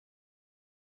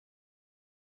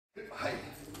Hey.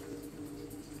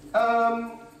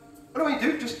 What do we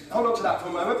do? Just hold on to that for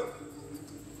a moment.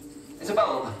 It's a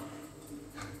bulb.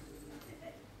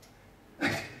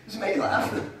 Does it make you laugh?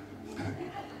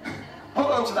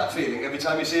 Hold on to that feeling. Every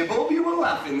time you see a bulb, you will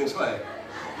laugh in this way.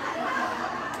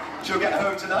 She'll get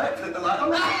home tonight, flip the light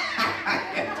on.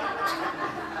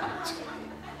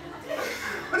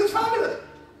 But it's fabulous.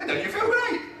 And don't you feel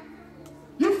great?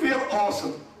 You feel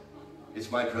awesome.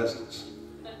 It's my presence.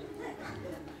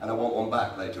 And I want one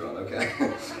back later on, okay?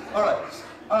 All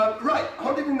right. Right,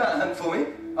 hold it in that hand for me.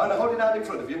 And hold it out in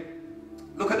front of you.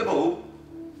 Look at the bulb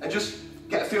and just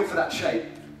get a feel for that shape.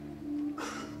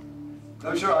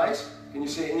 Close your eyes. Can you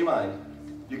see it in your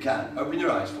mind? You can. Open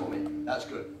your eyes for me. That's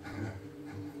good.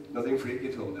 Nothing freaky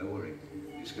at all, don't worry.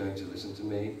 You're just going to listen to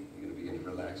me. You're going to begin to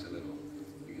relax a little.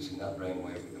 Because in that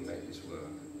brainwave we can make this work.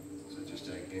 So just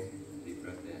take in, deep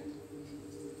breath in.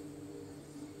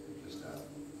 Just out.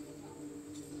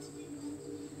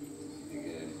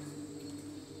 Begin.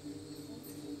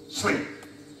 Sleep.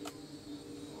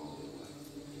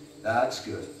 That's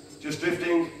good. Just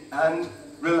drifting and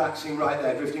relaxing right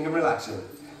there. Drifting and relaxing.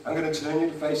 I'm going to turn you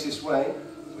to face this way.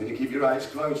 You need to keep your eyes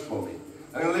closed for me.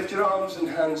 I'm going to lift your arms and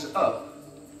hands up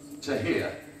to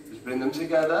here. Just bring them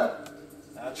together.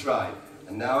 That's right.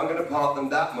 And now I'm going to part them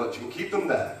that much and keep them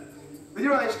there. With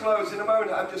your eyes closed, in a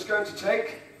moment I'm just going to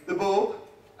take the bulb.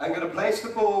 I'm going to place the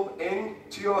bulb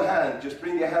into your hand. Just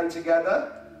bring your hand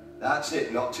together. That's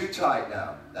it. Not too tight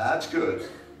now. That's good.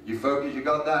 You focus, you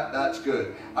got that, that's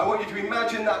good. I want you to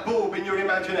imagine that bulb in your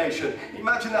imagination.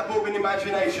 Imagine that bulb in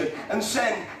imagination and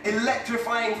send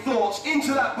electrifying thoughts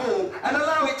into that bulb and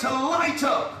allow it to light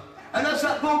up. And as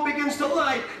that bulb begins to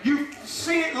light, you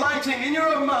see it lighting in your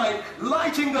own mind,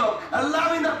 lighting up,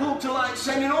 allowing that bulb to light,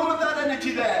 sending all of that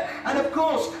energy there. And of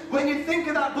course, when you think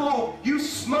of that bulb, you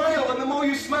smile, and the more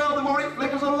you smile, the more it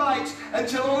flickers and lights,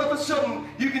 until all of a sudden,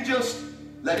 you can just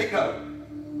let it go.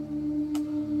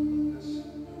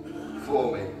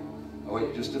 For me. I want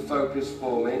you just to focus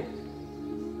for me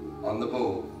on the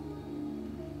bulb.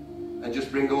 And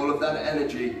just bring all of that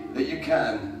energy that you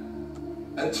can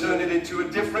and turn it into a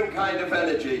different kind of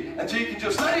energy until you can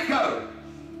just let it go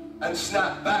and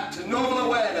snap back to normal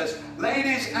awareness.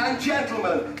 Ladies and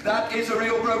gentlemen, that is a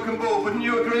real broken bulb, wouldn't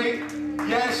you agree?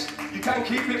 Yes, you can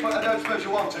keep it, but I don't suppose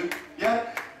you want to.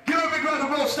 Yeah? Give a big round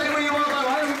of applause. Stay where you are though.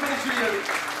 I haven't finished with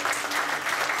you.